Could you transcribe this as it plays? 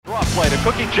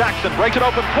Cookie Jackson breaks it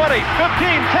open 20, 15, 10.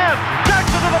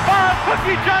 Jackson to the 5.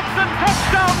 Cookie Jackson,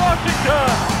 touchdown Washington.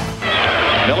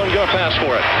 Millen gonna pass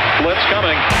for it. Blitz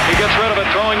coming. He gets rid of it,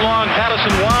 throwing long.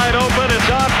 Patterson wide open. It's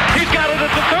up. He's got it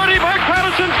at the 30. Mark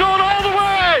Patterson's going all the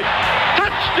way.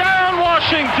 Touchdown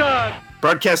Washington.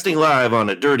 Broadcasting live on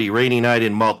a dirty rainy night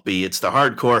in Maltby, it's the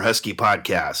Hardcore Husky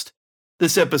Podcast.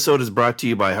 This episode is brought to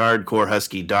you by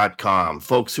HardcoreHusky.com,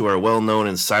 folks who are well known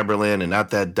in Cyberland and not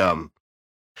that dumb.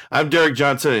 I'm Derek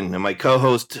Johnson, and my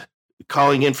co-host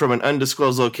calling in from an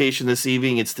undisclosed location this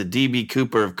evening, it's the DB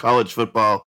Cooper of college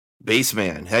football,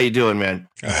 Baseman. How you doing, man?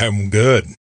 I'm good.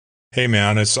 Hey,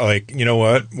 man, it's like, you know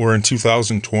what? We're in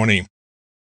 2020.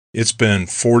 It's been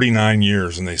 49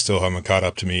 years, and they still haven't caught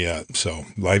up to me yet. So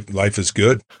life is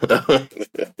good. We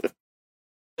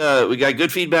got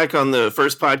good feedback on the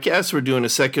first podcast. We're doing a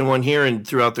second one here, and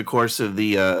throughout the course of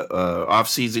the off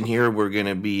season here, we're going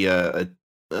to be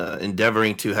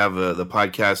endeavoring to have the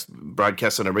podcast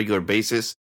broadcast on a regular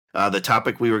basis. The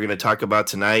topic we were going to talk about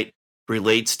tonight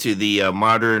relates to the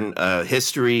modern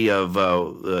history of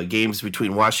games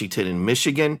between Washington and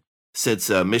Michigan. Since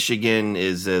Michigan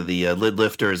is the lid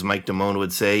lifter, as Mike Damone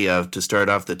would say, to start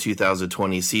off the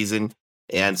 2020 season.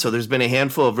 And so there's been a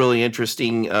handful of really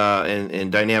interesting and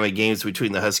dynamic games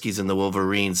between the Huskies and the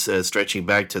Wolverines stretching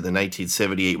back to the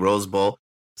 1978 Rose Bowl.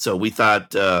 So we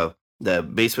thought, the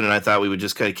Basement and I thought we would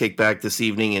just kind of kick back this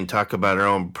evening and talk about our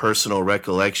own personal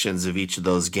recollections of each of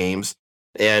those games.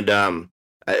 And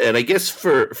I guess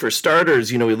for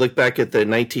starters, you know, we look back at the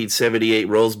 1978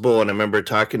 Rose Bowl, and I remember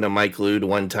talking to Mike Lude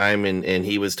one time, and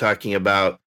he was talking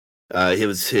about it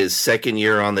was his second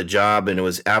year on the job, and it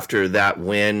was after that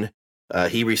win.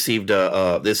 He received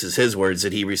this is his words,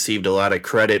 that he received a lot of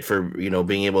credit for, you know,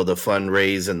 being able to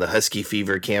fundraise and the Husky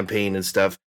Fever campaign and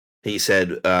stuff. He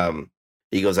said,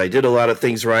 he goes, I did a lot of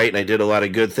things right and I did a lot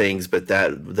of good things, but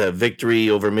the victory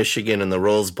over Michigan in the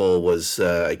Rose Bowl was,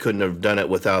 I couldn't have done it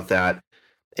without that.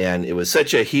 And it was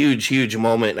such a huge, huge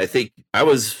moment. I think I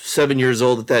was 7 years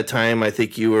old at that time. I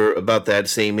think you were about that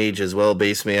same age as well,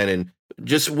 Baseman. And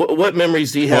just what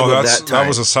memories do you have of that time? That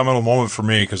was a seminal moment for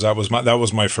me, because that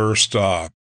was my first.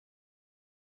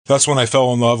 That's when I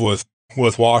fell in love with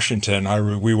Washington. I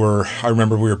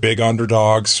remember we were big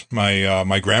underdogs.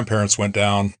 My grandparents went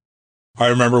down. I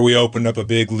remember we opened up a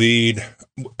big lead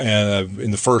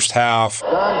in the first half.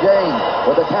 Don James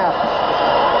with a tap.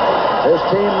 His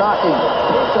team knocking.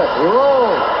 He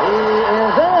rolls. He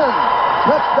is in.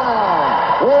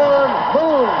 Touchdown. Warren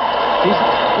Moon.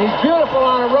 He's beautiful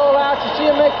on a rollout. You see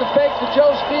him make the fake to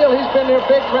Joe Steele. He's been their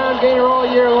big ground gainer all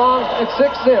year long. It's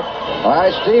 6-zip. All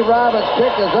right, Steve Robbins'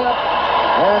 kick is up,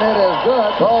 and it is good.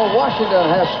 So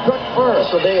Washington has struck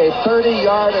first. This will be a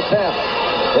 30-yard attempt.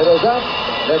 It is up.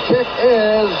 The kick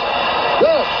is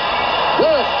good.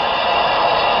 Good.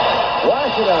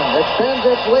 Washington extends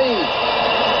its lead.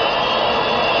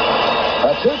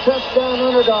 A 2-touchdown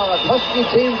underdog Husky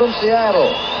team from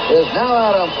Seattle is now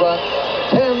out in front,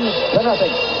 10-0.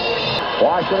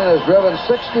 Washington has driven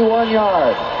 61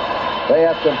 yards. They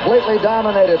have completely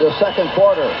dominated the second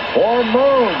quarter. Warren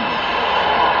Moon.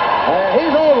 And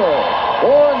he's over.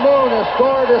 Warren Moon has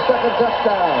scored his second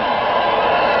touchdown.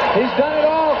 He's done it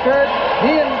all, Kurt.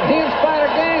 He and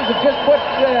Spider Gaines have just put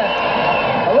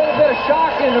a little bit of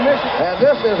shock into Michigan. And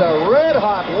this is a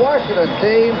red-hot Washington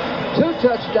team.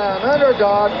 2-touchdown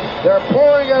underdog. They're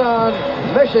pouring it on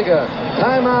Michigan.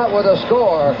 Timeout with a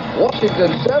score.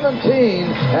 Washington 17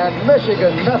 and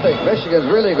Michigan nothing. Michigan's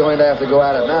really going to have to go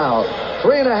at it now.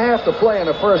 3.5 to play in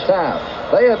the first half.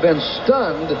 They have been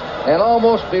stunned and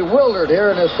almost bewildered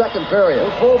here in this second period.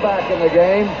 New fullback in the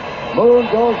game. Moon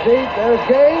goes deep. There's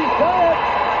Gaines. Got it.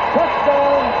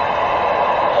 Touchdown.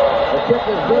 The kick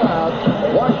is good out.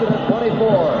 Washington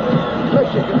 24.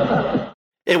 Michigan nothing.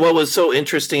 And what was so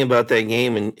interesting about that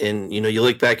game, and you know, you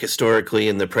look back historically,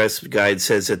 and the press guide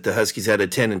says that the Huskies had a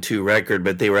 10-2 record,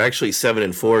 but they were actually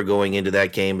 7-4 going into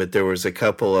that game. But there was a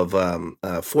couple of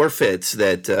forfeits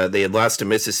that they had lost to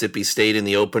Mississippi State in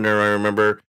the opener, I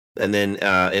remember, and then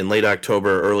in late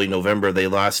October, early November, they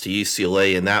lost to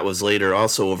UCLA, and that was later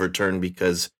also overturned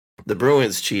because the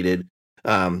Bruins cheated.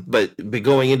 But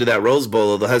going into that Rose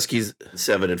Bowl, the Huskies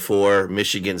 7-4,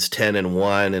 Michigan's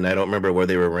 10-1, and I don't remember where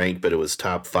they were ranked, but it was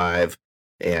top 5.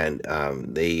 And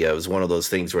it was one of those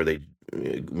things where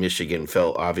Michigan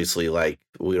felt obviously like,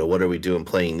 you know, what are we doing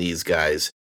playing these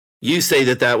guys? You say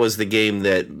that was the game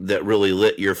that really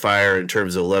lit your fire in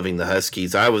terms of loving the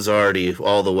Huskies. I was already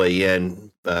all the way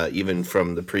in, even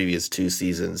from the previous 2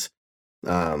 seasons,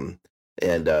 and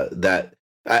that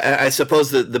I suppose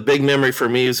the big memory for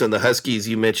me is on the Huskies.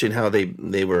 You mentioned how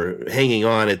they were hanging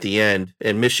on at the end,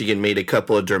 and Michigan made a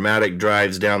couple of dramatic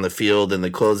drives down the field in the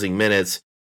closing minutes,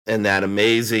 and that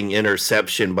amazing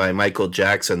interception by Michael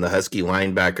Jackson, the Husky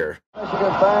linebacker.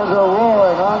 Michigan fans are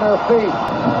roaring on their feet.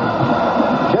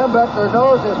 Jim Beckler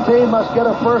knows his team must get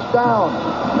a first down.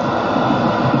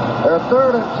 They're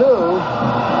 3rd and 2.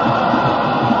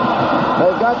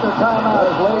 They've got their timeout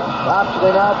as late,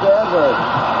 optioning out to Edwards.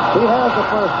 He has the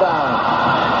first down.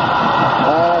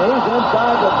 And he's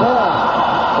inside the 10.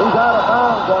 He's out of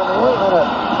bounds on the 8 minute.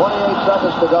 28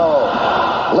 seconds to go.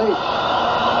 Leach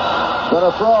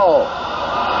gonna throw.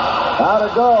 Out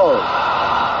it goes.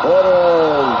 It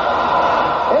is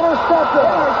intercepted.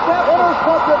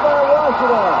 Intercepted by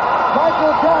Washington.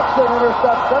 Michael Jackson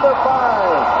intercepts number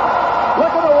 5. Look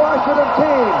at the Washington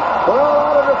team. They're all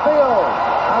out of the field.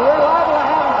 And we're liable to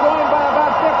have them joined by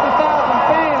about 50,000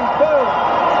 fans, too.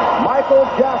 Michael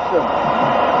Jackson.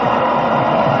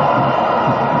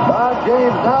 Don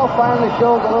James now finally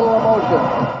shows a little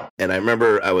emotion. And I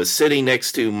remember I was sitting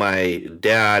next to my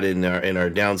dad in our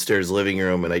downstairs living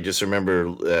room, and I just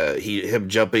remember him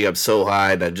jumping up so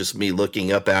high, and just me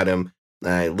looking up at him.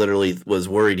 And I literally was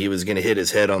worried he was going to hit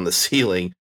his head on the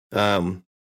ceiling. And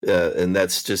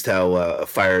that's just how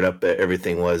fired up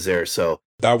everything was there. So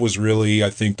that was really, I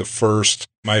think,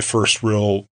 my first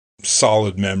real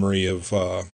solid memory of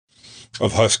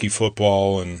Husky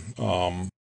football, and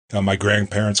my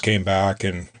grandparents came back,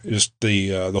 and just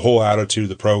the whole attitude of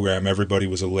the program. Everybody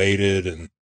was elated and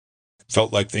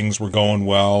felt like things were going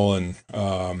well. And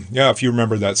if you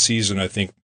remember that season, I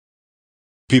think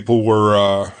people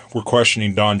were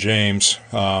questioning Don James.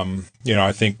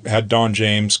 I think had Don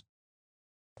James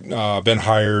been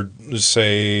hired, let's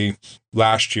say,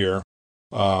 last year,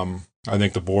 I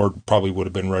think the board probably would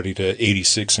have been ready to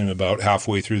 86 him about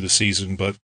halfway through the season.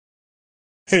 But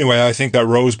anyway, I think that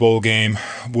Rose Bowl game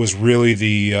was really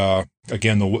the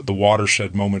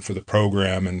watershed moment for the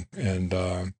program, and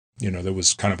there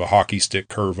was kind of a hockey stick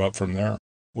curve up from there.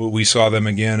 We saw them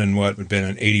again in what had been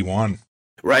in 81.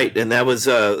 Right, and that was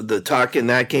the talk in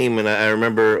that game, and I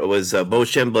remember it was Bo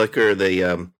Schembechler,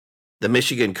 the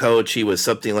Michigan coach. He was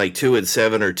something like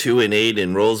 2-7 or 2-8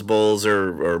 in Rose Bowls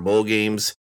or bowl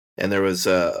games, and there was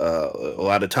a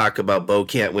lot of talk about Bo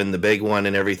can't win the big one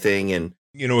and everything. And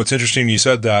it's interesting you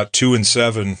said that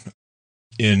 2-7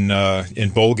 in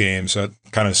bowl games.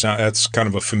 That's kind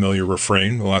of a familiar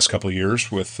refrain the last couple of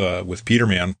years with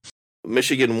Peterman.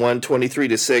 Michigan won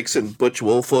 23-6, and Butch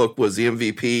Woolfolk was the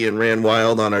MVP and ran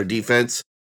wild on our defense.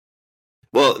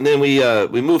 Well, and then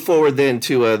we move forward then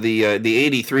to the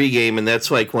 83 game, and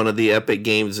that's like one of the epic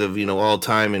games of all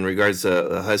time in regards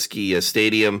to Husky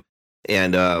Stadium.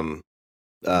 And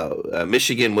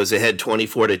Michigan was ahead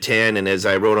 24-10, and as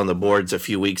I wrote on the boards a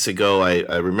few weeks ago,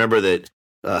 I remember that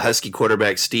Husky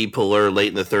quarterback Steve Puller late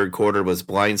in the third quarter was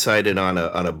blindsided on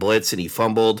a blitz, and he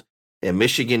fumbled. And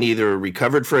Michigan either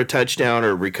recovered for a touchdown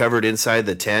or recovered inside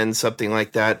the 10, something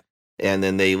like that. And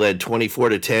then they led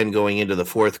 24-10 going into the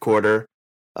fourth quarter.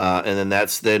 And then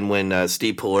that's when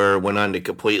Steve Puller went on to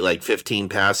complete like 15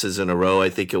 passes in a row, I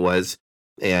think it was.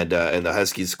 And the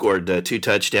Huskies scored 2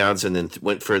 touchdowns and then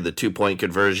went for the 2-point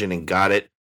conversion and got it.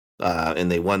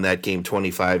 And they won that game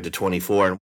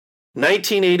 25-24.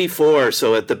 1984,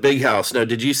 so at the Big House. Now,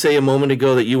 did you say a moment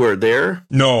ago that you were there?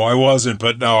 No, I wasn't,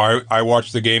 but no, I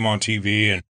watched the game on TV,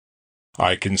 and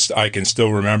I can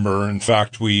still remember. In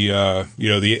fact, we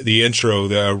the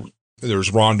intro,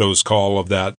 there's Rondo's call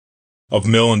of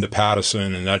Millen to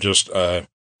Pattison, and that just I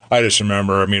just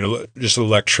remember. I mean, just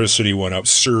electricity went up,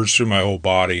 surged through my whole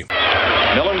body.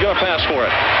 Millen going to pass for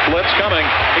it. Blitz coming.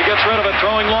 He gets rid of it,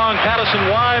 throwing long. Pattison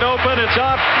wide open. It's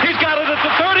up. He's got it at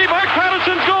the 30. Mark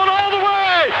Pattison's going all the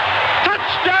way.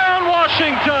 Touchdown,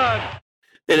 Washington.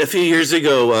 And a few years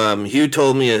ago, Hugh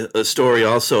told me a story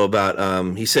also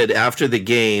about, he said after the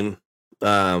game,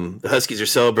 the Huskies are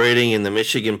celebrating and the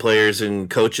Michigan players and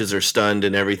coaches are stunned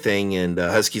and everything. And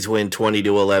Huskies win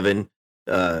 20-11,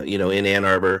 in Ann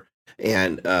Arbor.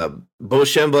 And Bo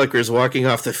Schembechler is walking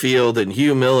off the field, and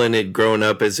Hugh Millen had grown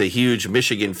up as a huge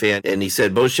Michigan fan. And he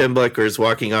said Bo Schembechler is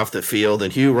walking off the field,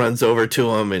 and Hugh runs over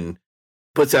to him and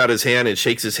puts out his hand and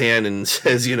shakes his hand and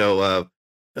says,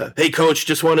 hey, Coach,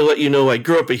 just want to let you know I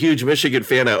grew up a huge Michigan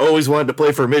fan. I always wanted to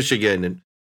play for Michigan.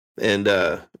 And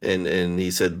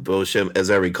he said, as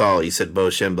I recall, he said Bo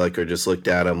Schembechler just looked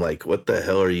at him like, what the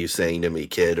hell are you saying to me,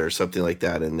 kid, or something like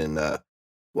that, and then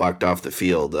walked off the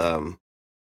field.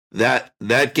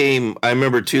 That game, I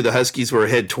remember too, the Huskies were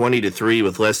ahead 20-3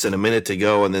 with less than a minute to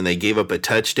go, and then they gave up a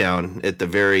touchdown at the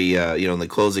very, in the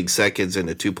closing seconds in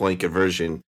a 2-point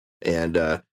conversion.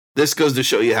 And this goes to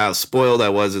show you how spoiled I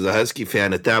was as a Husky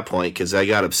fan at that point, because I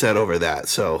got upset over that.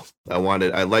 So I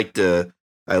liked the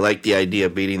idea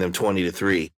of beating them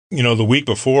 20-3. You know, the week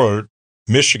before,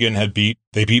 Michigan beat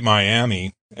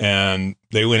Miami, and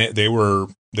they were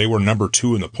number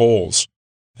 2 in the polls.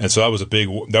 And so that was a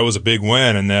big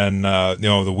win. And then,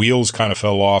 the wheels kind of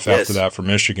fell off after that for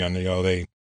Michigan. You know,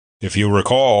 if you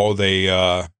recall, they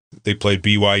played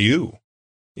BYU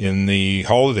in the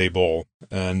Holiday Bowl,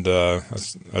 and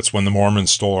that's when the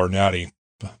Mormons stole our natty.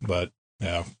 But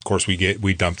yeah, of course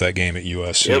we dumped that game at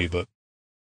USC. Yep. But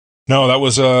no, that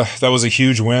was a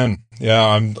huge win. Yeah,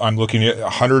 I'm looking at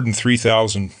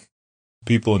 103,000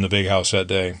 people in the Big House that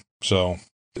day. So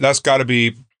that's got to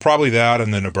be probably that,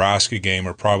 and the Nebraska game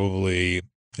are probably,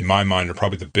 in my mind,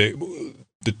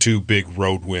 the 2 big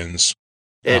road wins.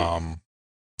 And,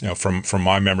 from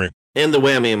my memory. And the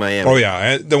whammy in Miami. Oh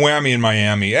yeah, the whammy in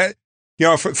Miami.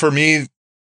 For me,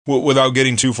 without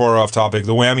getting too far off topic,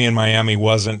 the whammy in Miami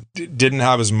didn't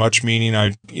have as much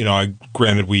meaning.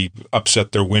 Granted, we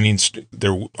upset their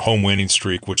home winning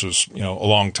streak, which was a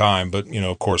long time, but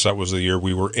of course that was the year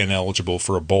we were ineligible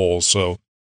for a bowl, so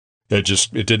it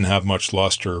didn't have much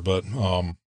luster. But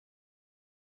one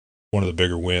of the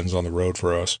bigger wins on the road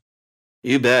for us.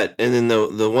 You bet. And then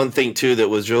the one thing too that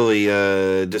was really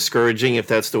discouraging, if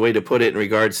that's the way to put it, in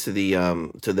regards to the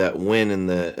to that win in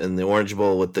the Orange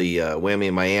Bowl with the whammy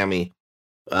in Miami,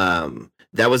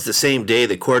 that was the same day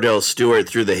that Cordell Stewart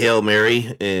threw the Hail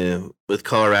Mary with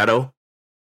Colorado,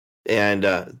 and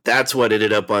that's what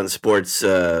ended up on Sports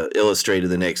Illustrated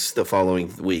the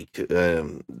following week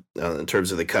in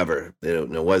terms of the cover.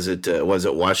 Was it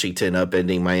Washington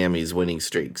upending Miami's winning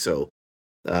streak? So.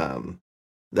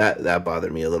 That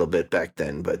bothered me a little bit back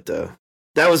then, but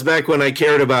that was back when I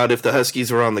cared about if the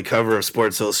Huskies were on the cover of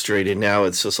Sports Illustrated. Now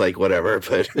it's just like whatever.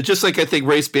 But it's just like I think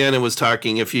Race Bannon was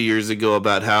talking a few years ago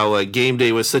about how game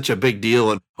day was such a big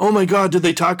deal, and oh my God, did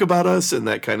they talk about us and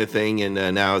that kind of thing? And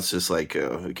now it's just like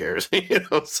who cares,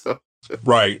 So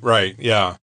right,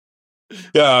 yeah.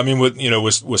 I mean,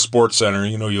 with Sports Center,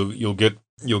 you'll get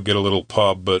a little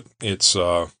pub, but it's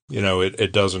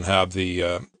it doesn't have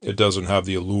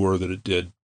the allure that it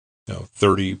did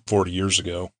 30, 40 years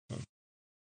ago.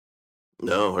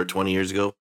 No, or 20 years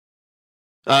ago.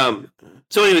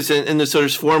 So anyways, so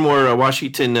there's 4 more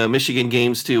Washington, Michigan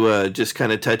games to just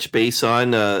kind of touch base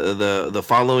on. The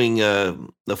following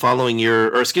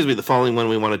year, or excuse me, the following one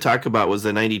we want to talk about was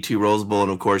the 92 Rose Bowl.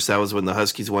 And of course, that was when the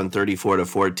Huskies won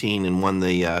 34-14 and won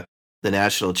the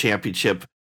national championship.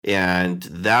 And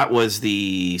that was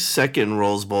the second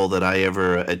Rose Bowl that I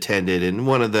ever attended. And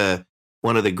one of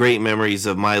the great memories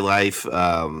of my life.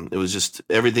 It was just,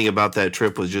 everything about that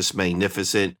trip was just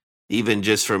magnificent. Even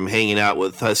just from hanging out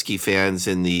with Husky fans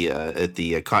in at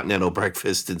the Continental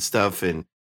Breakfast and stuff, and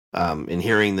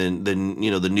hearing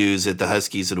the news that the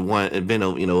Huskies had been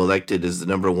elected as the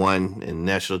number 1 and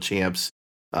national champs,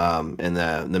 and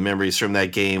the memories from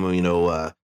that game.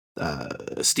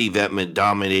 Steve Ettman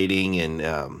dominating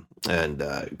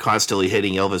and constantly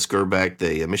hitting Elvis Grbac,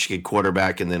 the Michigan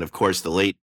quarterback, and then of course the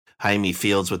late Jaime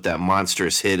Fields with that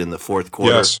monstrous hit in the 4th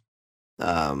quarter. Yes.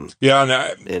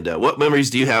 What memories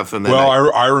do you have from that? Well,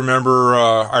 night? I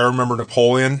remember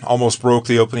Napoleon almost broke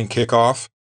the opening kickoff.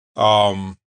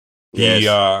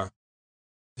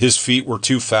 His feet were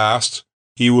too fast.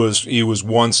 He was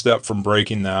one step from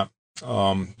breaking that.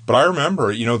 But I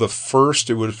remember, it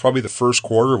was probably the first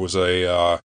quarter was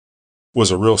a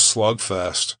real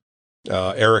slugfest.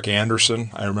 Eric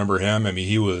Anderson, I remember him. I mean,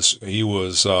 he was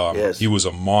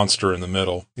a monster in the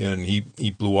middle, and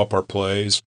he blew up our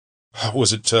plays.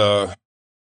 Was it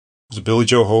Billy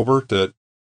Joe Hobart that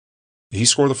he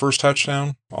scored the first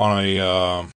touchdown on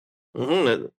a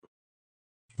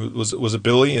was it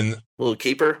Billy and little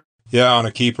keeper? Yeah, on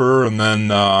a keeper. And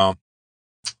then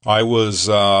I was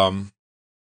I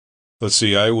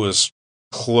was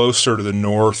closer to the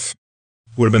north,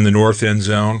 would have been the north end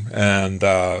zone, and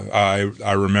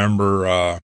I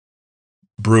remember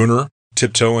Bruner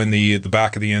tiptoeing the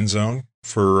back of the end zone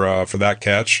for that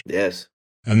catch. Yes.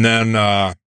 And then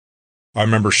I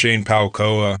remember Shane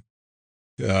Paukoa.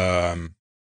 They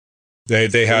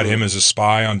had him as a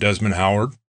spy on Desmond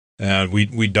Howard, and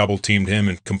we double teamed him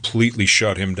and completely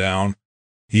shut him down.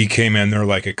 He came in there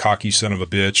like a cocky son of a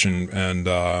bitch,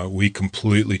 and we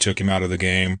completely took him out of the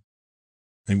game.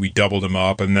 And we doubled him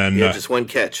up, and then just one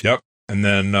catch. Yep. And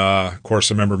then of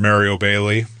course I remember Mario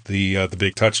Bailey, the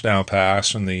big touchdown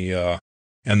pass and the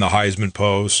Heisman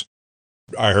pose.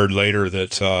 I heard later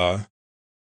that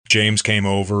James came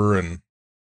over, and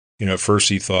at first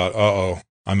he thought, "Uh-oh,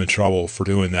 I'm in trouble for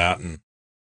doing that," and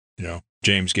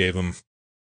James gave him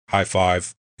high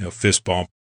five, fist bump,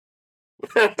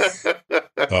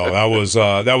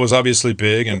 Oh, that was obviously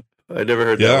big, and I never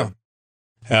heard that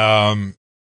one.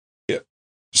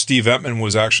 Steve Entman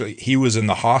was in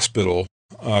the hospital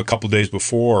a couple of days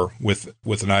before with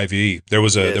an IV. There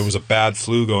was a bad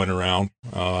flu going around.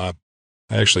 I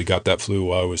actually got that flu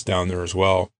while I was down there as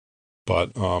well.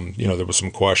 But there was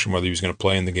some question whether he was going to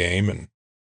play in the game, and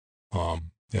of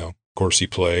course he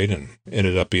played and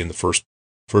ended up being the first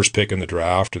pick in the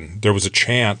draft. And there was a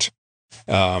chant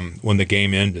when the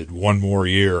game ended, one more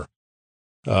year.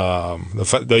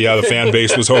 The fan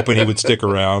base was hoping he would stick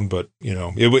around, but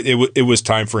it was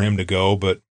time for him to go.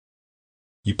 But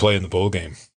you play in the bowl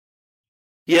game.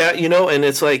 Yeah, and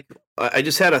it's like I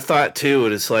just had a thought too,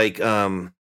 and it's like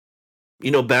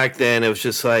back then it was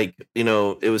just like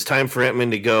it was time for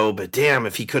Entman to go, but damn,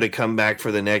 if he could have come back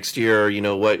for the next year,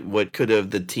 what could have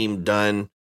the team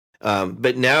done?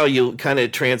 But now you kind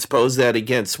of transpose that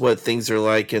against what things are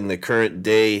like in the current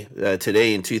day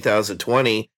today in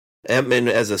 2020. Entman,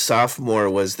 as a sophomore,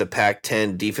 was the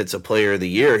Pac-10 Defensive Player of the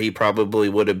Year. He probably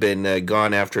would have been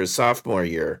gone after his sophomore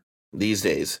year these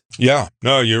days. Yeah,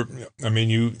 no, you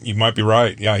might be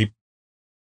right. Yeah, he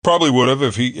probably would have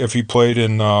if he played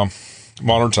in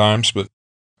modern times. But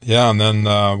yeah, and then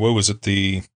what was it?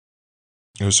 It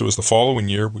was the following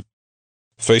year we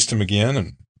faced him again,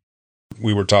 and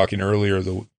we were talking earlier.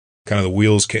 The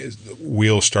wheels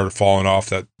started falling off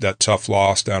that tough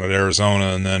loss down at Arizona,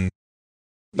 and then.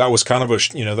 That was kind of a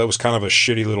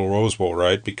shitty little Rose Bowl,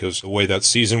 right? Because the way that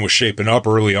season was shaping up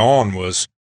early on was,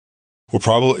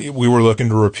 we were looking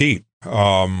to repeat.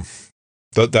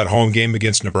 That home game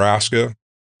against Nebraska,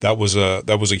 that was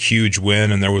a huge win,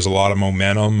 and there was a lot of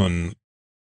momentum, and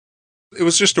it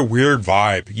was just a weird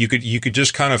vibe. You could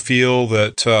just kind of feel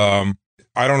that.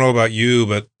 I don't know about you,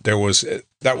 but that was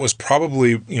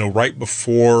probably right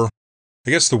before,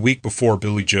 I guess the week before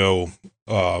Billy Joe.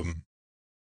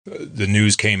 The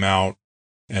news came out,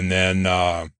 and then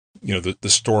the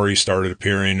story started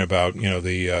appearing about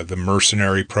the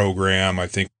mercenary program. I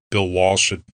think Bill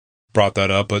Walsh had brought that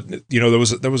up, but there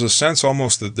was a sense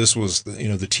almost that this was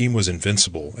the team was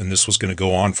invincible, and this was going to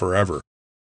go on forever.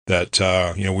 That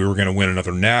we were going to win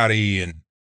another Natty, and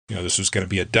this was going to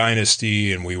be a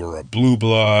dynasty, and we were a blue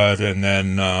blood, and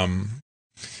then.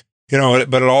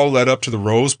 But it all led up to the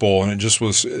Rose Bowl, and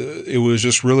it was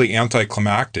just really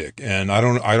anticlimactic. And I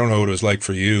don't know what it was like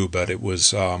for you, but it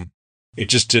was, it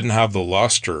just didn't have the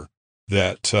luster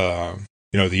that,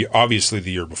 obviously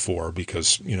the year before,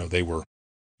 because, they were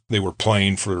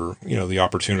playing for, the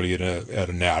opportunity at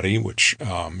a Natty, which,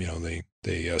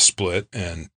 they split.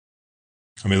 And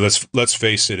I mean, let's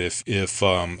face it, if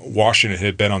Washington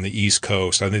had been on the East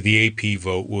Coast, I think the AP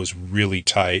vote was really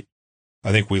tight.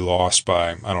 I think we lost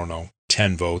by,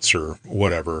 10 votes or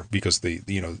whatever, because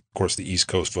of course the East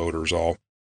Coast voters all,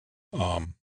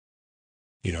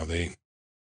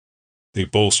 they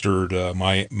bolstered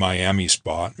my Miami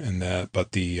spot, and that,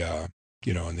 but the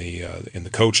in the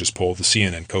coaches poll, the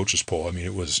CNN coaches poll, I mean,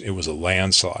 it was a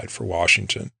landslide for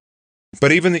Washington.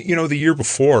 But even the year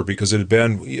before, because it had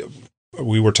been,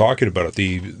 we were talking about it,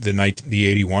 the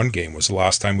 81 game was the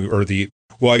last time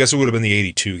I guess it would have been the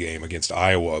 82 game against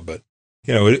Iowa, but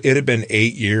it had been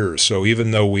 8 years. So even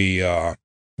though we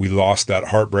lost that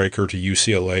heartbreaker to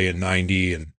UCLA in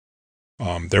 90, and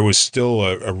there was still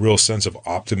a real sense of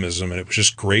optimism, and it was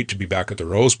just great to be back at the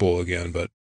Rose Bowl again. But,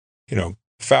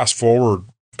 fast forward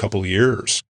a couple of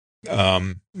years,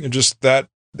 just that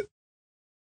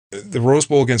the Rose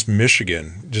Bowl against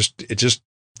Michigan, it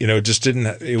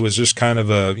was just kind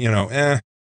of a,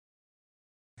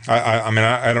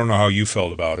 I don't know how you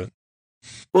felt about it.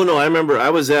 Well, no, I remember I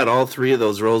was at all three of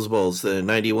those Rose Bowls, the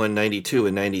 91, 92,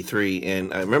 and 93.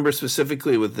 And I remember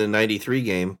specifically with the 93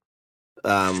 game,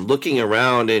 looking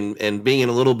around and being in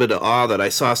a little bit of awe that I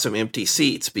saw some empty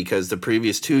seats, because the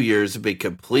previous 2 years have been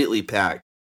completely packed.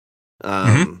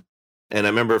 And I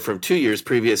remember from 2 years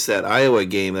previous, that Iowa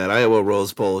game, that Iowa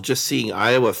Rose Bowl, just seeing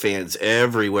Iowa fans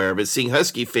everywhere, but seeing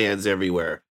Husky fans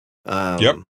everywhere.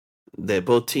 That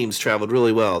both teams traveled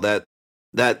really well.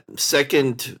 The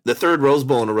third Rose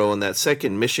Bowl in a row, and that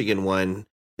second Michigan one,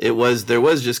 there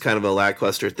was just kind of a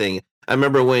lackluster thing. I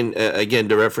remember when, again,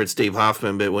 to reference Dave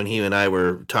Hoffman, but when he and I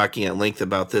were talking at length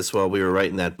about this while we were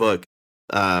writing that book,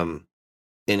 and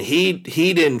he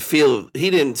didn't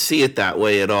see it that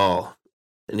way at all.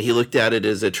 And he looked at it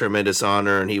as a tremendous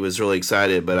honor, and he was really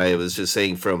excited. But I was just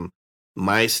saying, from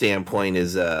my standpoint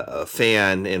as a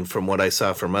fan, and from what I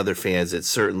saw from other fans, it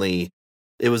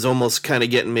was almost kind of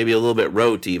getting maybe a little bit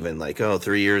rote, even like,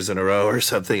 3 years in a row or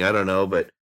something. I don't know. But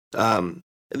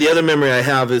the other memory I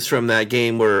have is from that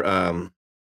game where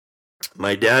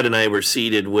my dad and I were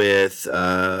seated with,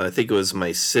 I think it was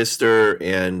my sister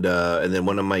and then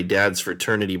one of my dad's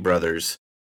fraternity brothers.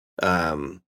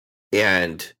 And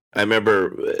I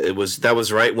remember that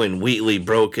was right when Wheatley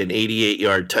broke an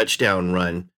 88-yard touchdown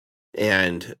run,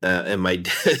 and my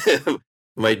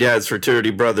my dad's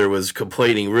fraternity brother was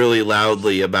complaining really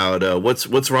loudly about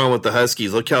what's wrong with the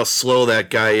Huskies. Look how slow that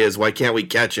guy is. Why can't we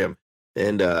catch him?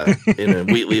 And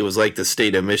Wheatley was like the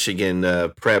state of Michigan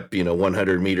prep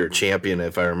 100-meter champion,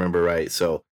 if I remember right.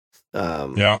 So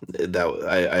that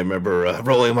I remember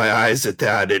rolling my eyes at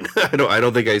that, and I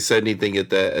don't think I said anything at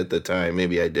the time.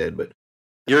 Maybe I did, but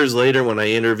years later when I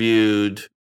interviewed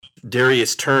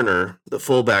Darius Turner, the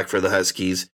fullback for the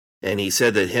Huskies, and he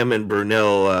said that him and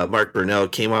Mark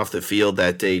Brunell came off the field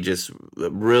that day just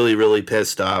really, really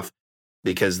pissed off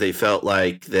because they felt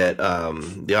like that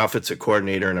the offensive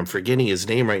coordinator, and I'm forgetting his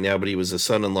name right now, but he was the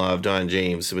son-in-law of Don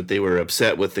James, but they were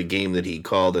upset with the game that he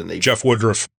called, and Jeff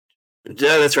Woodruff.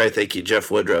 Yeah, that's right. Thank you, Jeff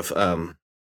Woodruff.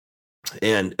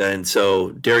 And so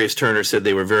Darius Turner said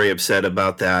they were very upset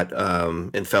about that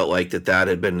and felt like that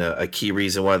had been a key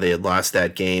reason why they had lost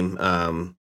that game.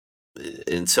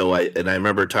 And so I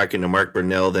remember talking to Mark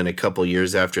Brunell then a couple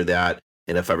years after that,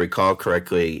 and if I recall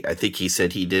correctly, I think he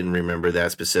said he didn't remember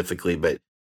that specifically, but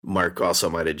Mark also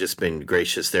might have just been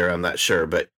gracious there. I'm not sure,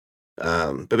 but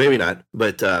maybe not.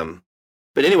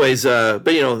 But anyways,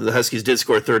 the Huskies did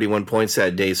score 31 points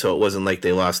that day, so it wasn't like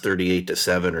they lost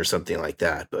 38-7 or something like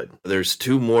that. But there's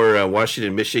two more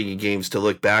Washington, Michigan games to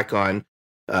look back on.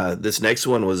 This next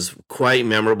one was quite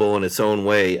memorable in its own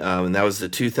way, and that was the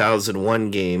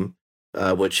 2001 game,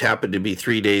 which happened to be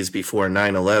 3 days before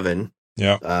 9/11.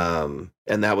 Yeah.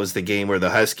 And that was the game where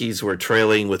the Huskies were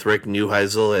trailing with Rick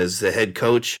Neuheisel as the head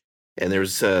coach. And there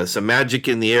was some magic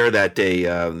in the air that day.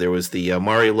 There was the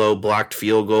Amari Lowe blocked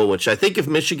field goal, which I think if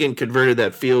Michigan converted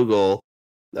that field goal,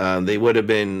 they would have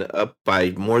been up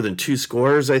by more than 2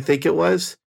 scores, I think it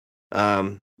was.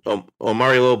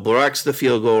 Amari Lowe blocks the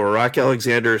field goal. Rock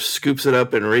Alexander scoops it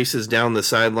up and races down the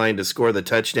sideline to score the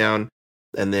touchdown.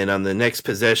 And then on the next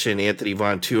possession, Anthony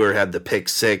Von Tuer had the pick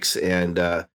 6,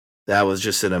 and that was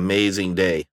just an amazing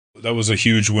day. That was a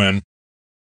huge win.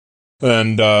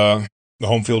 And the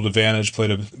home field advantage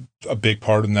played a big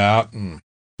part in that. And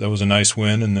that was a nice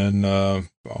win. And then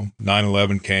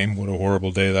 9/11 came. What a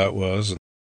horrible day that was.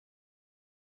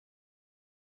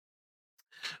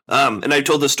 And I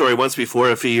told this story once before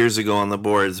a few years ago on the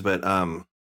boards, but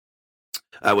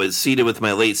I was seated with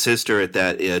my late sister at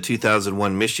that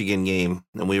 2001 Michigan game,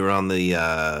 and we were on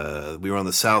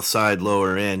the south side,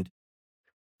 lower end.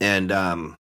 And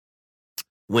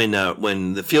when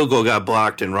the field goal got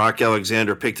blocked and Rock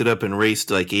Alexander picked it up and raced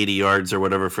like 80 yards or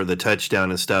whatever for the touchdown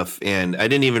and stuff, and I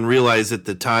didn't even realize at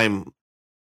the time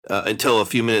until a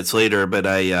few minutes later, but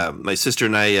my sister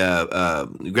and I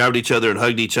grabbed each other and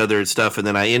hugged each other and stuff, and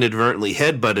then I inadvertently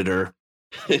headbutted her.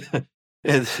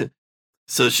 And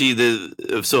so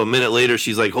so a minute later,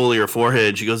 she's like holding her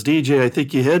forehead. She goes, "DJ, I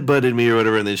think you headbutted me," or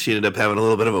whatever. And then she ended up having a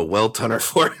little bit of a welt on her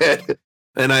forehead.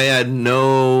 And I had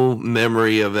no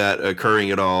memory of that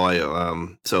occurring at all.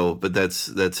 But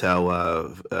that's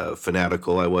how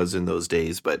fanatical I was in those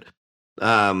days. But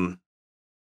and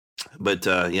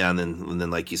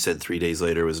then like you said, 3 days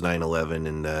later was 9/11,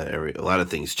 and a lot of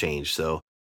things changed. So,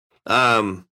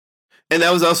 and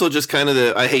that was also just kind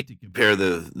of I hate to compare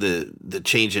the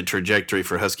change in trajectory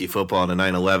for Husky football to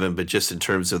 9/11, but just in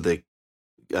terms of the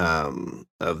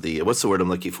what's the word I'm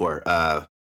looking for?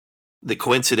 The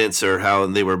coincidence, or how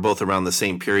they were both around the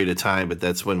same period of time, but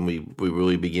that's when we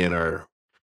really began our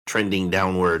trending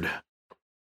downward.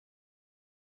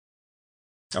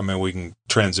 I mean, we can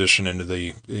transition into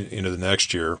the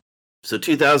next year. So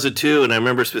 2002, and I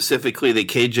remember specifically that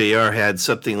KJR had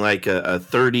something like a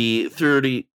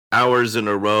 30 hours in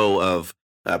a row of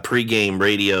pregame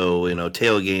radio,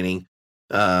 tailgating.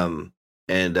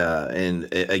 And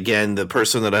again, the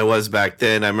person that I was back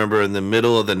then, I remember in the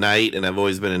middle of the night, and I've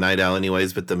always been a night owl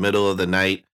anyways, but the middle of the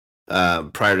night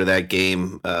prior to that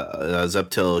game, I was up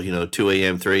till 2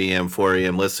 a.m., 3 a.m., 4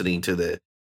 a.m. listening to the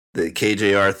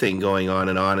KJR thing going on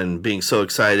and being so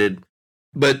excited.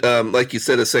 But like you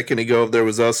said a second ago, there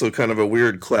was also kind of a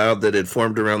weird cloud that had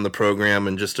formed around the program,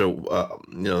 and just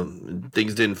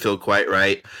things didn't feel quite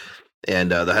right.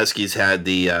 And the Huskies had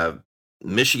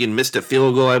Michigan missed a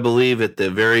field goal, I believe, at the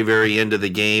very, very end of the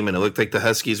game, and it looked like the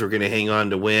Huskies were going to hang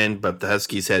on to win, but the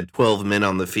Huskies had 12 men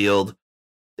on the field,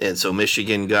 and so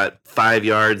Michigan got 5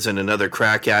 yards and another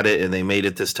crack at it, and they made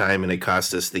it this time, and it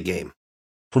cost us the game.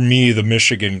 For me, the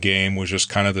Michigan game was just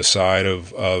kind of the sign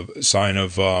of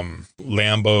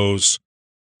Lambeau's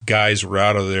guys were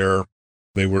out of there.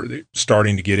 They were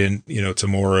starting to get in, to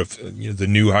more of the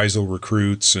new Heisel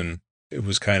recruits, and it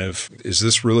was kind of, is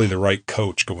this really the right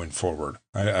coach going forward?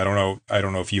 I don't know. I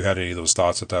don't know if you had any of those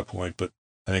thoughts at that point, but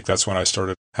I think that's when I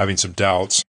started having some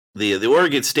doubts. The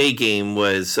Oregon State game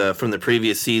was from the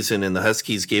previous season, and the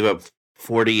Huskies gave up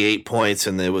 48 points,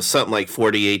 and it was something like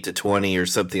 48-20 or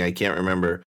something. I can't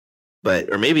remember,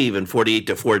 or maybe even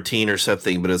 48-14 or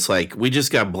something. But it's like, we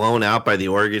just got blown out by the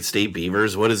Oregon State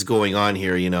Beavers. What is going on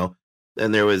here?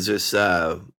 And there was this.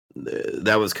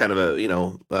 That was kind of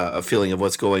a feeling of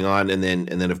what's going on, and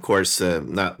then of course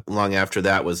not long after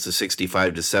that was the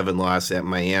 65-7 loss at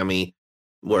Miami,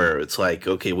 where it's like,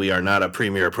 okay, we are not a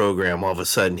premier program all of a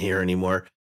sudden here anymore.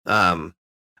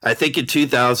 I think in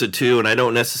 2002, and I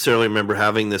don't necessarily remember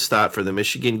having this thought for the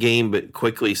Michigan game, but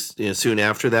quickly soon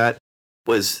after that,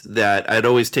 was that I'd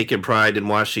always taken pride in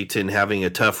Washington having a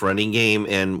tough running game.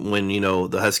 And when,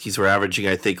 the Huskies were averaging,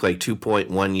 I think, like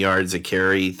 2.1 yards a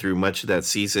carry through much of that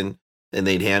season, and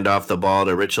they'd hand off the ball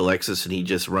to Rich Alexis, and he'd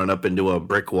just run up into a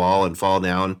brick wall and fall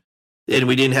down. And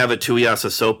we didn't have a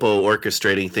Tuiasosopo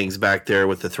orchestrating things back there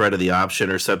with the threat of the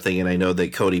option or something. And I know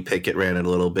that Cody Pickett ran it a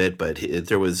little bit, but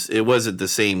it wasn't the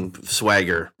same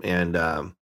swagger. And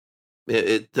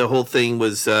the whole thing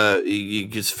was, you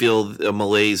just feel a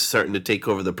malaise starting to take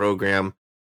over the program.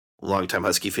 Longtime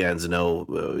Husky fans know,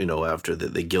 after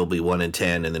the Gilby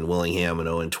 1-10 and then Willingham and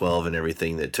 0-12 and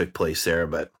everything that took place there.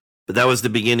 But that was the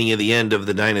beginning of the end of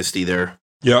the dynasty there.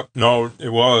 Yep. No,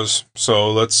 it was. So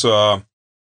let's,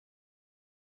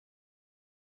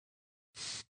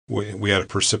 we had a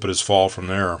precipitous fall from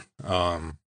there.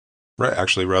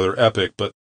 Actually rather epic,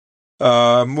 but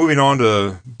moving on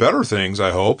to better things,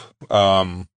 I hope.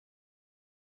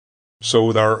 So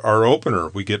with our opener,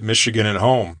 we get Michigan at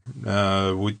home.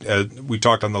 We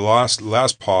talked on the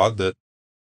last pod that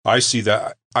I see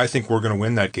that. I think we're going to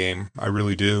win that game. I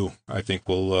really do. I think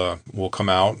we'll come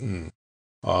out and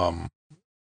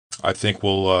I think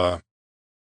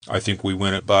we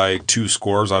win it by 2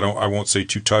 scores. I won't say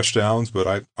 2 touchdowns,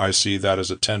 but I see that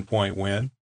as a 10-point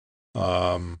win.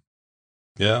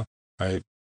 Yeah,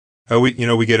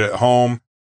 we get it at home.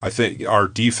 I think our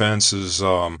defense is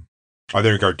going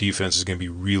to be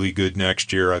really good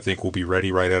next year. I think we'll be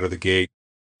ready right out of the gate.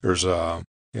 There's all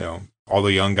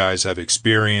the young guys have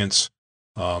experience.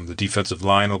 The defensive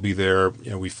line will be there.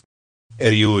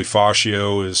 Eddie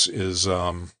Ulifascio is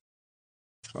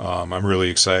I'm really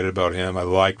excited about him. I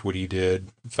liked what he did.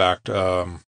 In fact, I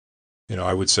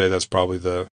would say that's probably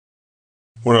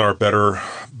one of our better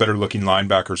looking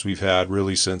linebackers we've had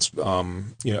really since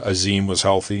Azim was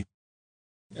healthy.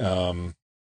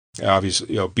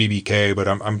 Obviously, BBK, but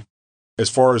I'm as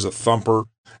far as a thumper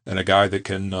and a guy that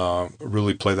can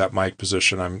really play that Mike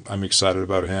position, I'm excited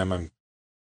about him. I'm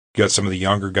got some of the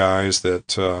younger guys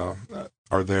that are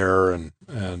there, and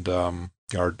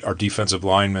our defensive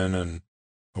linemen, and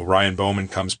Ryan Bowman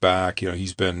comes back.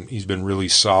 He's been really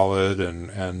solid, and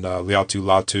Liatu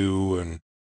Latu, and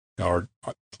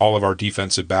all of our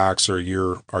defensive backs are a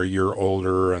year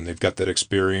older, and they've got that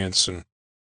experience, and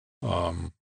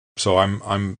so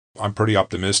I'm pretty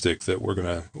optimistic that we're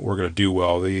gonna do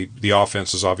well. The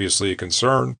offense is obviously a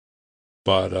concern,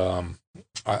 but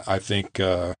I think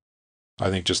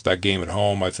just that game at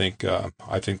home, I think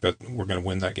that we're gonna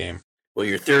win that game. Well,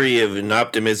 your theory of an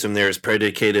optimism there is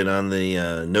predicated on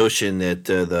the notion that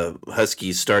the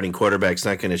Huskies starting quarterback's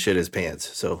not going to shit his pants.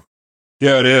 So,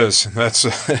 yeah, it is. That's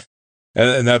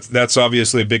and that's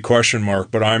obviously a big question mark.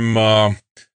 But I'm,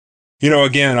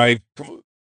 again,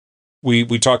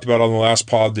 we talked about on the last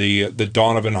pod the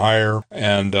Donovan hire,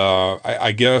 and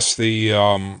I guess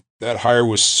that hire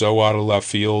was so out of left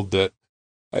field that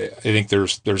I think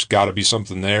there's got to be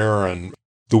something there, and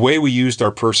the way we used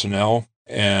our personnel,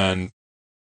 and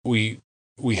we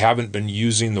haven't been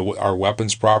using our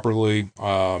weapons properly.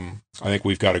 I think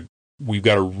we've got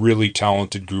a really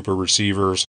talented group of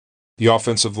receivers. The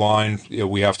offensive line,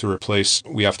 we have to replace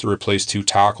 2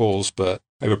 tackles, but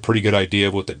I have a pretty good idea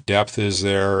of what the depth is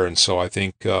there, and so I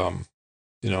think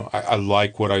I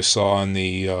like what I saw in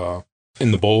the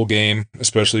bowl game,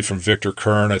 especially from Victor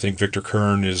Kern. I think Victor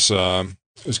Kern is going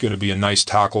to be a nice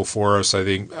tackle for us. I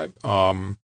think.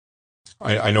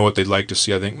 I know what they'd like to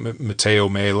see. I think Mateo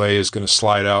Mele is going to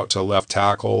slide out to left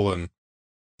tackle, and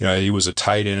he was a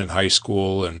tight end in high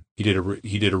school, and he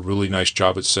did a really nice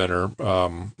job at center.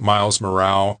 Miles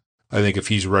Morale, I think if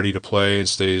he's ready to play and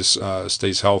stays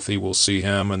healthy, we'll see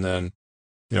him. And then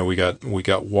we got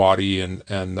Waddy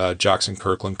and Jackson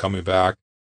Kirkland coming back.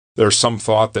 There's some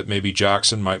thought that maybe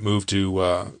Jackson might move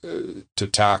to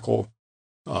tackle.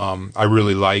 I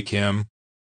really like him.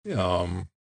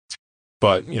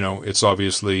 But, it's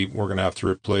obviously we're going to have to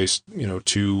replace,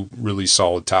 2 really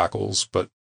solid tackles. But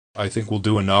I think we'll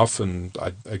do enough. And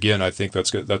I think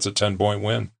that's good. That's a 10-point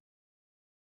win.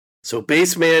 So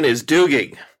Baseman is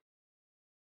Duging.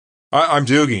 I'm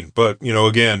Duging, but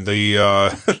again,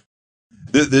 the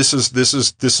this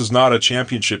is not a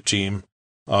championship team,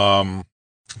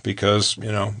 because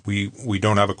we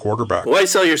don't have a quarterback. Why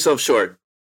sell yourself short?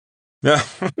 Yeah.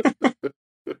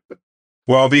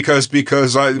 Well, because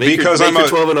I'm a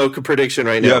 12-0 prediction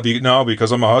right now. Yeah,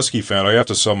 because I'm a Husky fan, I have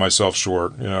to sell myself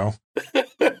short.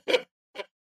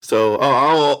 So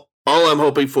all I'm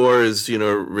hoping for is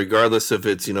regardless if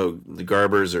it's the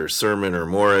Garbers or Sermon or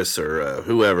Morris or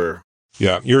whoever.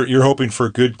 Yeah, you're hoping for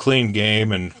a good, clean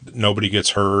game and nobody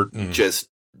gets hurt. And just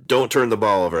don't turn the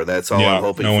ball over. That's all I'm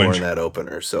hoping for in that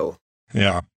opener. So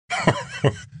yeah,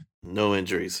 no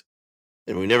injuries,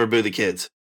 and we never boo the kids.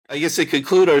 I guess to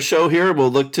conclude our show here,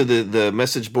 we'll look to the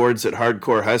message boards at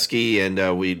Hardcore Husky, and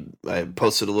I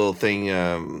posted a little thing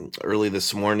early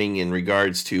this morning in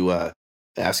regards to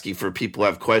asking for people who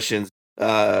have questions.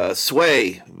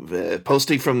 Sway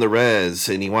posting from the res,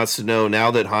 and he wants to know,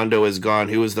 now that Hondo is gone,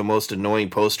 who is the most annoying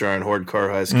poster on Hardcore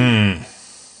Husky?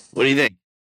 What do you think?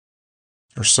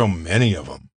 There's so many of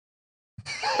them.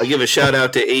 I'll give a shout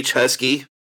out to H Husky.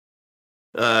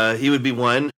 He would be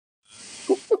one.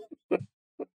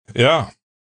 Yeah.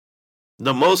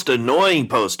 The most annoying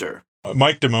poster.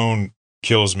 Mike Damone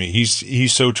kills me.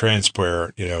 He's so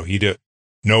transparent.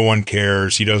 No one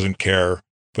cares. He doesn't care,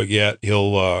 but yet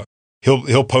he'll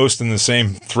post in the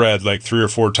same thread like 3 or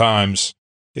 4 times.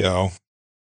 I'm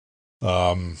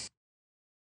gonna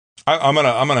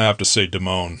have to say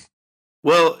Damone.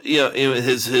 Well,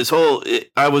 his whole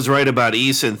I was right about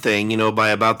Eason thing, by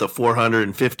about the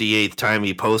 458th time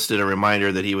he posted a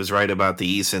reminder that he was right about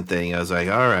the Eason thing. I was like,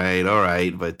 all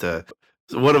right. But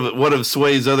one of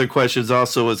Sway's other questions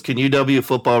also was, can UW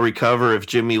football recover if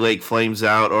Jimmy Lake flames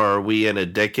out, or are we in a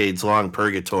decades-long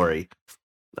purgatory?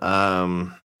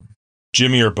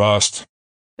 Jimmy or bust.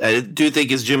 I do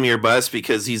think it's Jimmy or bust,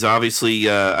 because he's obviously,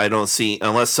 I don't see,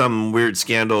 unless some weird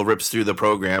scandal rips through the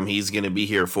program, he's going to be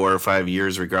here 4 or 5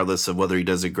 years, regardless of whether he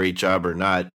does a great job or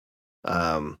not.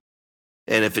 And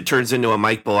if it turns into a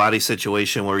Mike Bellotti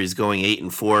situation where he's going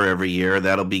 8-4 every year,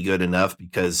 that'll be good enough,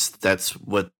 because that's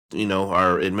what,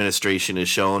 our administration has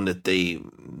shown, that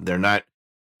they're not,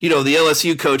 the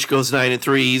LSU coach goes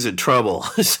 9-3, he's in trouble.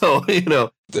 So,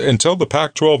 until the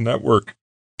Pac-12 network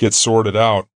gets sorted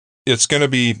out, it's going to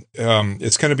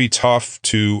be tough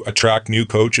to attract new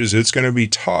coaches. It's going to be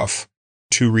tough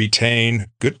to retain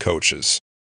good coaches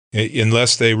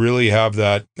unless they really have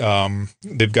that.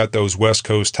 They've got those West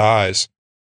Coast ties.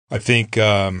 I think,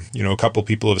 a couple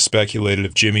people have speculated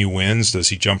if Jimmy wins, does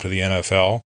he jump to the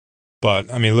NFL?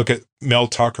 But I mean, look at Mel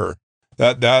Tucker.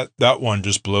 That one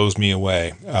just blows me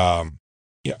away. A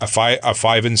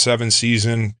 5-7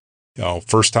 season,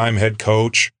 first time head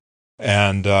coach,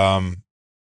 and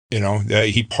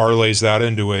he parlays that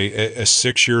into a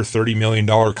 6-year, $30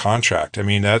 million contract. I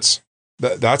mean, that's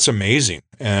amazing.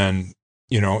 And,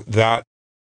 that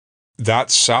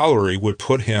salary would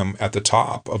put him at the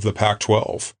top of the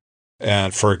Pac-12,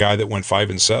 and for a guy that went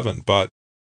 5-7. But,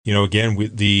 again,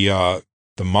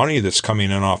 the money that's coming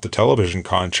in off the television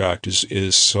contract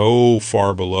is so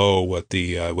far below what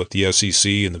the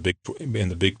SEC and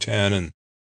the Big Ten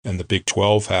and the Big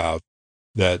 12 have,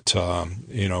 that,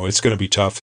 it's going to be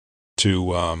tough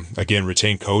to, again,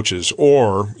 retain coaches.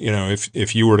 Or,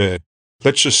 if you were to,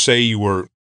 let's just say you were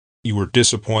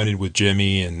disappointed with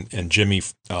Jimmy, and Jimmy,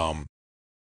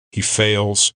 he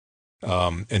fails,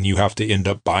 and you have to end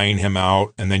up buying him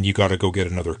out, and then you got to go get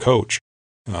another coach.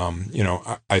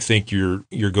 I think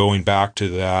you're going back to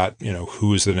that,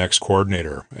 who is the next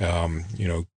coordinator?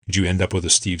 Could you end up with a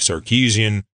Steve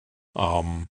Sarkisian?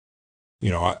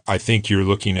 I think you're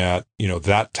looking at,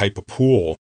 that type of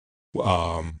pool,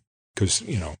 because,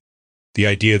 the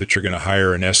idea that you're going to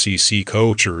hire an SEC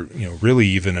coach, or, really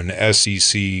even an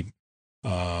SEC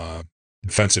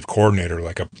defensive coordinator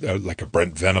like a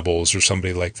Brent Venables or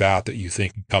somebody like that you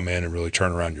think can come in and really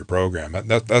turn around your program.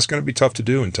 That's going to be tough to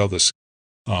do until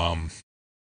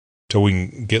we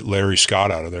can get Larry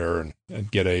Scott out of there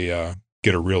and get a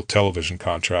real television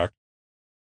contract.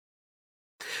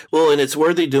 Well, and it's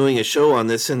worthy doing a show on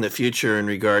this in the future in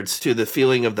regards to the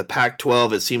feeling of the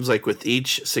Pac-12. It seems like with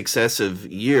each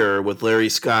successive year, with Larry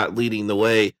Scott leading the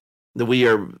way, that we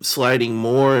are sliding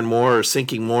more and more, or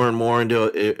sinking more and more into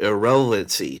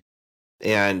irrelevancy.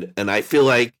 And I feel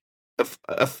like if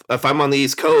I'm on the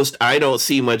East Coast, I don't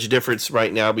see much difference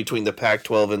right now between the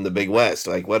Pac-12 and the Big West.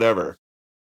 Like, whatever.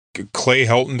 Clay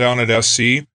Helton down at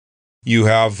SC. You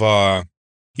have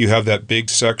You have that big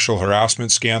sexual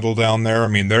harassment scandal down there. I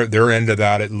mean, they're into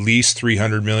that at least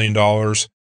 $300 million.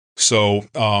 So,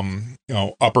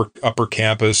 upper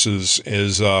campus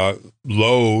is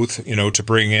loath, to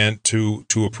bring in to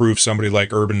approve somebody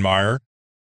like Urban Meyer.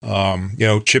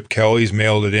 Chip Kelly's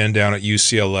mailed it in down at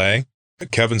UCLA.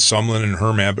 Kevin Sumlin and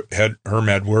Herm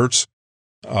Edwards.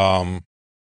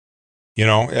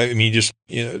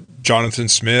 Jonathan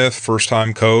Smith,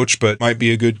 first-time coach, but might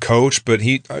be a good coach. But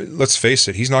let's face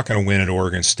it, he's not going to win at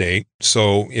Oregon State.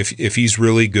 So if he's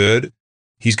really good,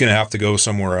 he's going to have to go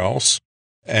somewhere else.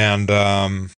 And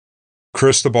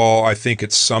Cristobal, I think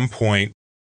at some point,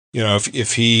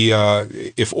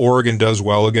 if Oregon does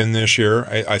well again this year,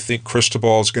 I think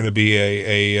Cristobal is going to be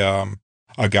a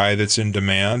guy that's in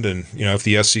demand. And if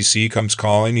the SEC comes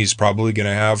calling, they're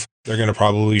going to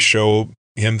probably show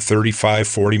him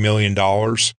 $35-40 million,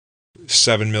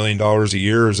 $7 million a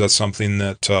year. Is that something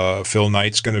that Phil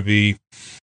Knight's going to be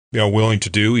willing to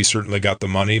do? He certainly got the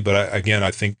money, but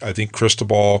I think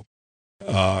Cristobal,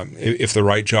 if the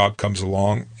right job comes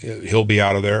along, he'll be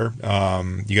out of there.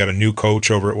 You got a new coach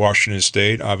over at Washington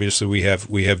State. Obviously, we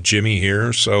have Jimmy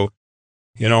here, so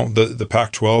the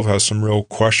Pac-12 has some real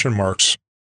question marks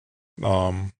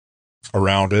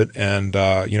around it. And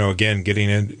again,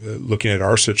 looking at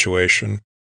our situation,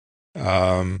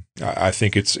 I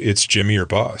think it's Jimmy or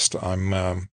bust.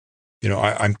 I'm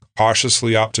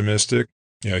cautiously optimistic.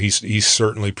 He's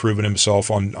certainly proven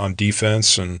himself on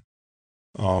defense, and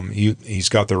he's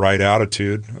got the right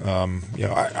attitude.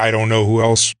 I don't know who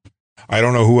else. I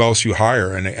don't know who else you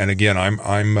hire. And again,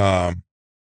 I'm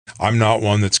not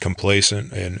one that's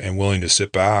complacent and willing to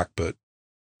sit back, but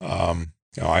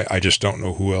I just don't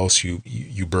know who else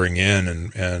you bring in,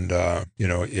 and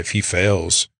if he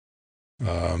fails,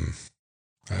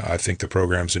 I think the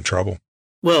program's in trouble.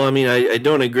 Well, I mean, I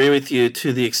don't agree with you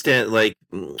to the extent, like,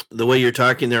 the way you're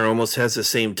talking there almost has the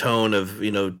same tone of,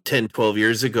 10, 12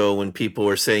 years ago when people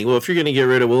were saying, well, if you're going to get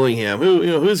rid of Willingham,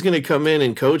 who's going to come in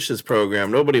and coach this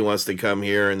program? Nobody wants to come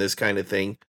here, and this kind of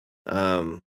thing.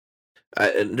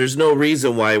 There's no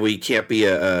reason why we can't be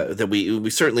that we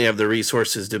certainly have the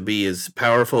resources to be as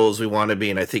powerful as we want to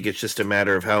be. And I think it's just a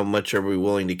matter of how much are we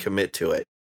willing to commit to it.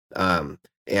 I'm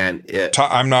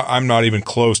not even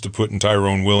close to putting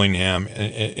Tyrone Willingham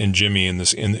and Jimmy in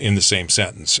the same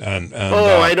sentence.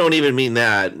 I don't even mean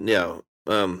that.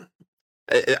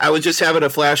 I was just having a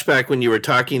flashback when you were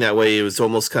talking that way. It was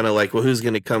almost kind of like, well, who's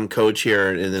going to come coach here?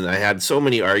 And then I had so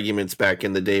many arguments back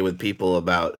in the day with people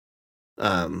about,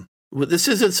 this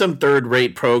isn't some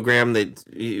third-rate program that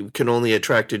you can only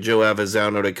attract a Joe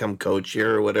Avezzano to come coach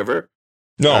here or whatever.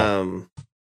 No.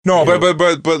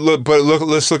 But look,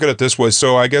 let's look at it this way.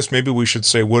 So I guess maybe we should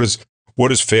say, what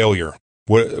is failure?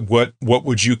 What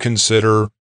would you consider?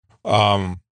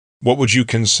 What would you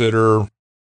consider?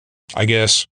 I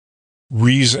guess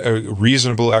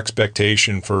reasonable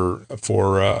expectation for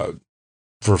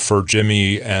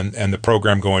Jimmy and the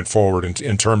program going forward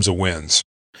in terms of wins.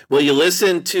 Well, you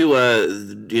listen to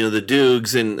the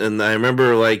Dukes, and I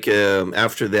remember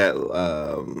after that.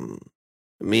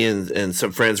 Me and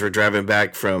some friends were driving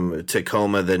back from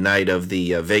Tacoma the night of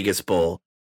the Vegas Bowl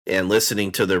and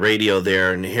listening to the radio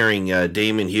there and hearing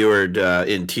Damon Huard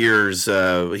in tears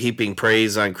heaping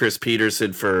praise on Chris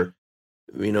Petersen for,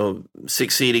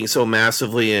 succeeding so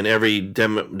massively in every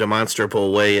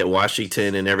demonstrable way at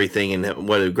Washington and everything, and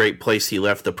what a great place he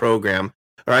left the program.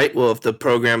 All right, well, if the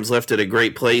program's left at a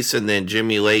great place and then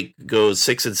Jimmy Lake goes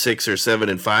 6-6 or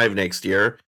 7-5 next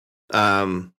year,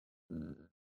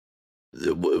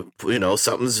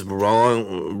 something's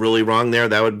really wrong there.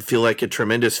 That would feel like a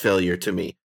tremendous failure to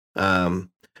me.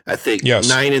 I think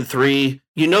 9-3,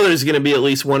 there's going to be at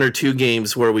least one or two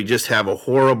games where we just have a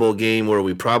horrible game where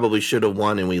we probably should have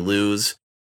won and we lose.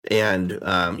 And,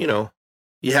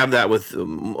 you have that with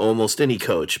almost any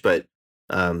coach, but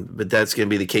that's going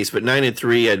to be the case. But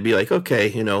 9-3, I'd be like,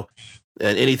 okay, and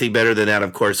anything better than that,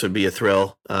 of course, would be a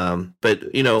thrill.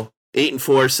 But 8-4,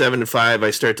 7-5,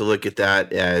 I start to look at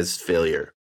that as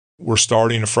failure. We're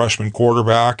starting a freshman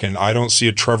quarterback, and I don't see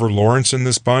a Trevor Lawrence in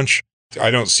this bunch.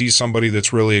 I don't see somebody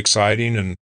that's really exciting.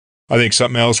 And I think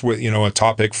something else with, a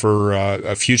topic for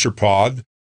a future pod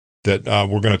that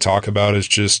we're going to talk about is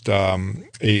just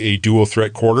a dual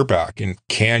threat quarterback. And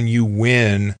can you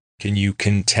win? Can you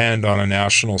contend on a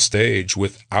national stage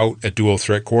without a dual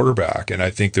threat quarterback? And I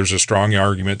think there's a strong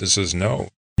argument that says no.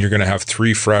 You're going to have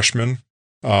three freshmen.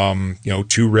 Two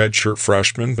redshirt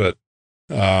freshmen, but,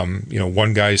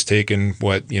 one guy's taken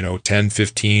 10,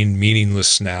 15 meaningless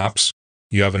snaps.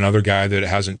 You have another guy that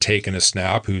hasn't taken a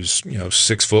snap who's,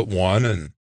 6'1",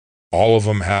 and all of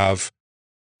them have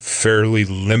fairly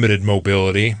limited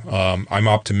mobility. I'm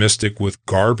optimistic with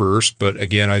Garbers, but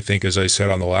again, I think, as I said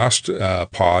on the last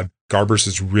pod, Garbers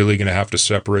is really going to have to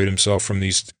separate himself from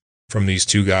these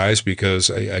two guys, because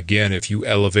again, if you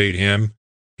elevate him,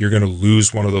 you're going to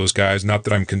lose one of those guys. Not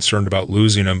that I'm concerned about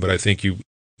losing him, but I think you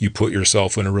put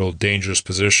yourself in a real dangerous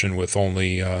position with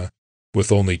only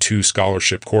two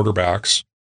scholarship quarterbacks.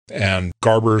 And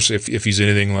Garbers, if he's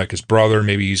anything like his brother,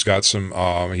 maybe he's got some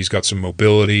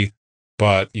mobility.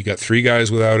 But you got three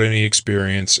guys without any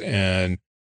experience, and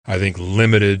I think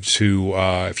limited to,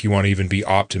 if you want to even be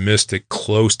optimistic,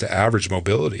 close to average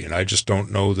mobility. And I just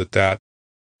don't know that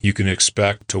you can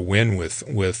expect to win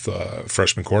with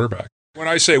freshman quarterback. When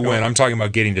I say win, I'm talking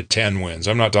about getting to 10 wins.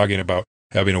 I'm not talking about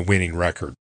having a winning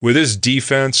record. With his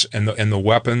defense and the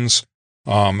weapons,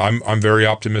 I'm very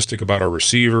optimistic about our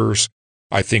receivers.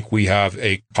 I think we have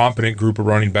a competent group of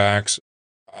running backs.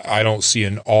 I don't see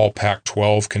an all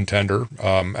Pac-12 contender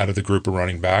out of the group of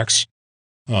running backs.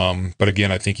 But again,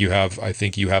 I think you have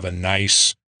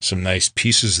some nice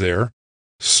pieces there.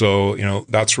 So,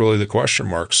 that's really the question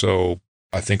mark. So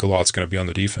I think a lot's going to be on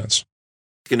the defense.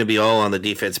 It's going to be all on the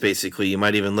defense, basically. You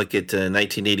might even look at the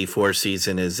 1984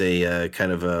 season as a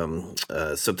kind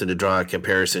of something to draw a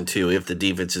comparison to, if the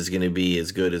defense is going to be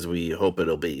as good as we hope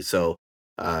it'll be. So,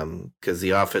 because the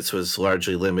offense was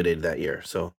largely limited that year.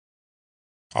 So,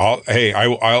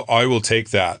 I will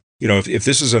take that. If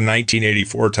this is a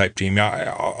 1984 type team,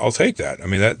 I'll take that. I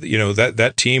mean,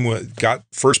 that team got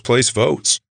first place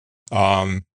votes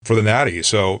for the Natty.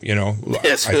 So,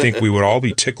 yes. I think we would all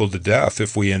be tickled to death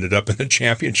if we ended up in the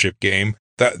championship game.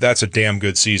 That's a damn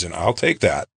good season. I'll take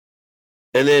that.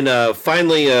 And then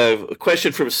finally, a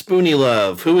question from Spoonie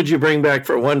Love. Who would you bring back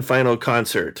for one final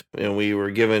concert? And we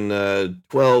were given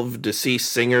 12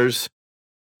 deceased singers.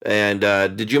 And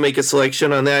did you make a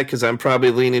selection on that? Because I'm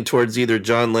probably leaning towards either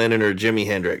John Lennon or Jimi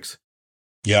Hendrix.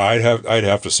 Yeah, I'd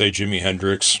have to say Jimi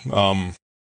Hendrix. I'm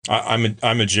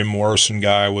a Jim Morrison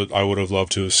guy. I would have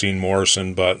loved to have seen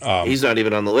Morrison, but he's not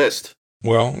even on the list.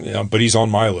 Well, yeah, but he's on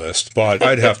my list. But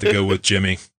I'd have to go with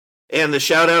Jimmy. And the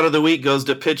shout out of the week goes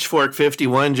to Pitchfork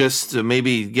 51, just to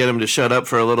maybe get him to shut up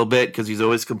for a little bit, because he's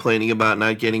always complaining about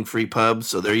not getting free pubs.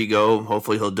 So there you go.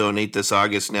 Hopefully he'll donate this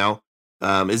August now.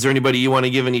 Is there anybody you want to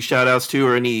give any shout outs to,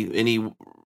 or any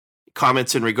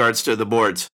comments in regards to the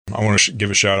boards? I want to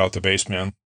give a shout out to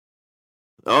Baseman.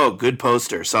 Oh, good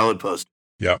poster. Solid poster.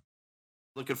 Yeah.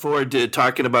 Looking forward to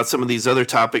talking about some of these other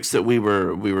topics that we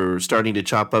were starting to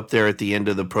chop up there at the end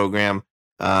of the program.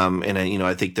 And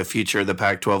I think the future of the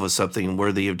Pac-12 is something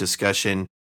worthy of discussion.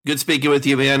 Good speaking with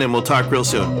you, man, and we'll talk real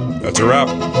soon. That's a wrap.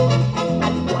 20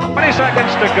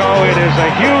 seconds to go. It is a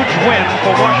huge win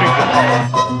for